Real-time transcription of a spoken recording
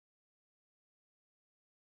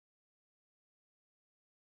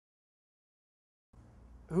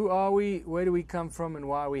who are we, where do we come from, and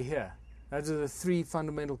why are we here? Those are the three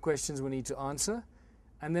fundamental questions we need to answer.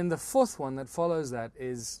 And then the fourth one that follows that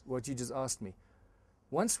is what you just asked me.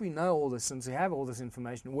 Once we know all this, since we have all this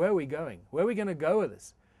information, where are we going? Where are we going to go with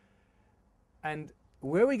this? And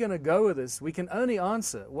where are we going to go with this, we can only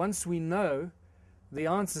answer once we know the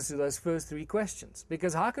answers to those first three questions.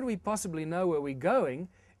 Because how can we possibly know where we're going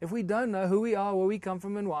if we don't know who we are, where we come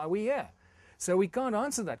from, and why we're here? So we can't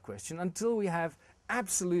answer that question until we have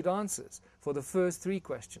absolute answers for the first three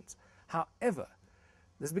questions. However,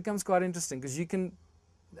 this becomes quite interesting because you can,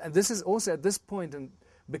 and this is also at this point and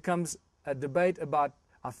becomes a debate about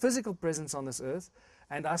our physical presence on this earth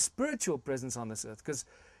and our spiritual presence on this earth. Because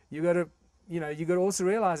you got to also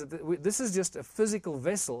realize that this is just a physical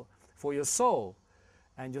vessel for your soul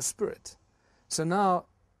and your spirit. So now,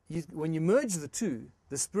 when you merge the two,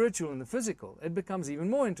 the spiritual and the physical, it becomes even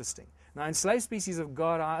more interesting. Now, in Slave Species of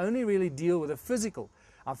God, I only really deal with our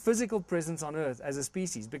physical presence on earth as a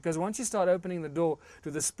species. Because once you start opening the door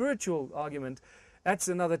to the spiritual argument, that's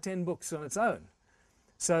another 10 books on its own.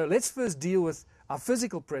 So let's first deal with our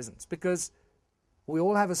physical presence, because we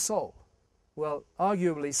all have a soul. Well,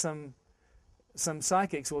 arguably, some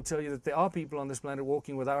psychics will tell you that there are people on this planet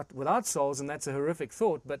walking without souls, and that's a horrific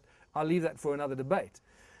thought, but I'll leave that for another debate.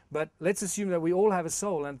 But let's assume that we all have a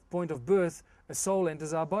soul, and at the point of birth, a soul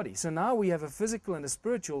enters our body. So now we have a physical and a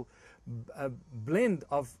spiritual blend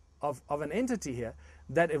of an entity here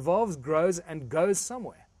that evolves, grows, and goes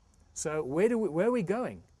somewhere. So where are we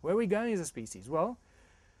going? Where are we going as a species? Well,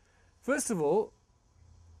 first of all,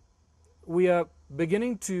 we are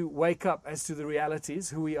beginning to wake up as to the realities,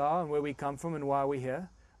 who we are and where we come from and why we're here.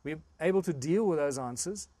 We're able to deal with those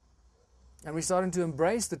answers, and we're starting to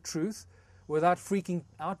embrace the truth without freaking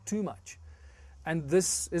out too much. And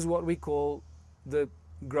this is what we call the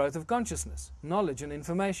growth of consciousness, knowledge and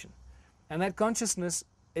information. And that consciousness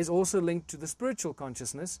is also linked to the spiritual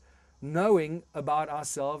consciousness, knowing about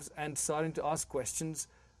ourselves and starting to ask questions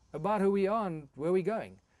about who we are and where we're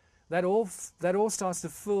going. That all starts to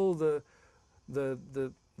fill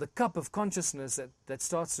the cup of consciousness that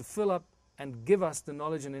starts to fill up and give us the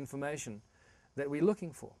knowledge and information that we're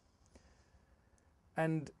looking for.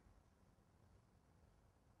 And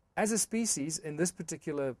as a species, in this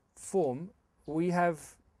particular form, we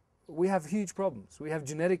have huge problems. We have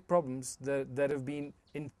genetic problems that have been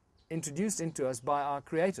introduced into us by our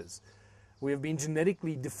creators. We have been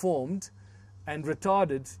genetically deformed and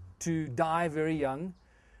retarded to die very young,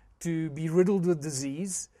 to be riddled with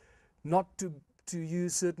disease, not to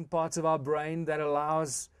use certain parts of our brain that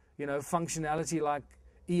allows functionality like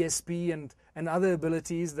ESP and other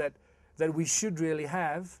abilities that we should really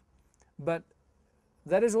have. But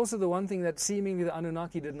that is also the one thing that seemingly the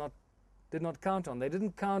Anunnaki did not count on. They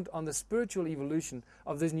didn't count on the spiritual evolution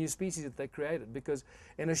of this new species that they created, because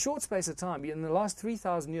in a short space of time, in the last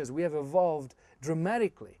 3,000 years, we have evolved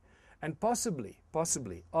dramatically and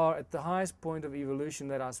possibly are at the highest point of evolution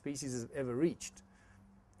that our species has ever reached.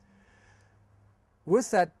 With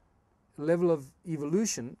that level of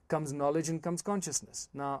evolution comes knowledge and comes consciousness.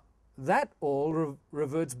 Now, that all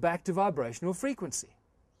reverts back to vibrational frequency.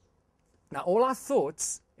 Now, all our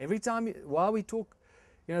thoughts, every time, while we talk,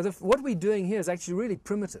 what we're doing here is actually really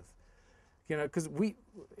primitive. Because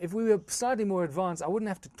if we were slightly more advanced, I wouldn't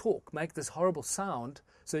have to talk, make this horrible sound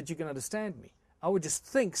so that you can understand me. I would just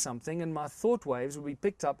think something, and my thought waves would be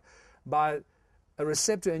picked up by a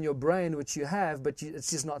receptor in your brain, which you have, but it's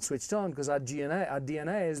just not switched on because our DNA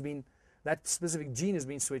has been, that specific gene has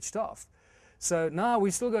been switched off. So now we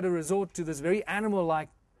still got to resort to this very animal-like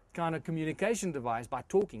kind of communication device by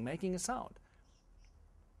talking, making a sound.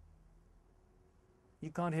 You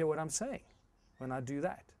can't hear what I'm saying when I do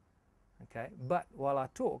that. Okay? But while I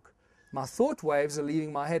talk, my thought waves are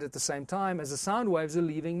leaving my head at the same time as the sound waves are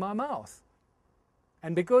leaving my mouth.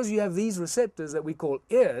 And because you have these receptors that we call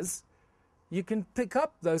ears, you can pick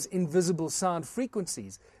up those invisible sound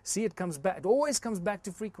frequencies. See, it always comes back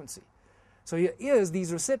to frequency. So your ears,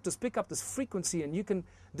 these receptors, pick up this frequency, and you can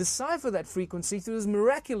decipher that frequency through this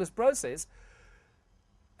miraculous process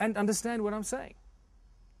and understand what I'm saying.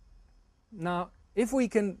 Now, if we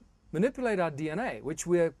can manipulate our DNA, which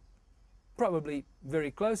we're probably very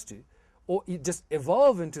close to, or just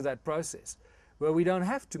evolve into that process where we don't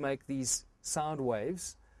have to make these sound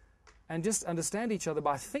waves and just understand each other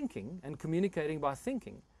by thinking and communicating by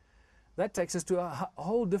thinking, that takes us to a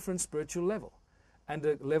whole different spiritual level and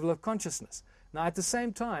a level of consciousness. Now, at the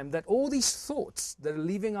same time, that all these thoughts that are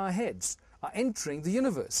leaving our heads are entering the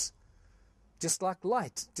universe, just like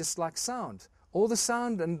light, just like sound. All the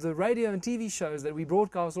sound and the radio and TV shows that we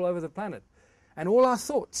broadcast all over the planet, and all our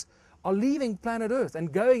thoughts are leaving planet Earth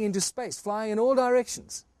and going into space, flying in all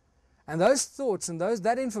directions. And those thoughts and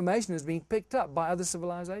that information is being picked up by other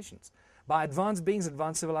civilizations, by advanced beings,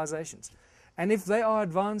 advanced civilizations. And if they are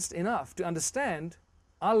advanced enough to understand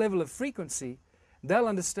our level of frequency, they'll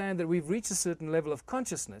understand that we've reached a certain level of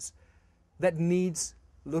consciousness that needs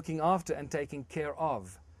looking after and taking care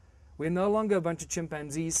of. We're no longer a bunch of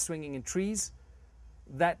chimpanzees swinging in trees.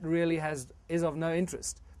 That really is of no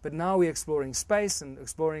interest. But now we're exploring space and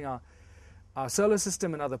exploring our solar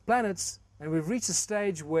system and other planets, and we've reached a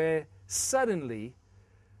stage where suddenly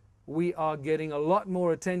we are getting a lot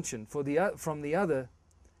more attention from the other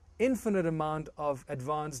infinite amount of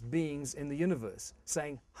advanced beings in the universe,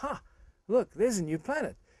 saying, look, there's a new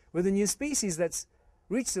planet with a new species that's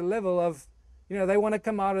reached a level of, they want to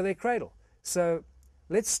come out of their cradle. So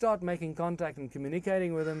let's start making contact and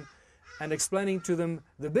communicating with them and explaining to them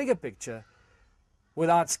the bigger picture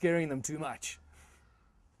without scaring them too much.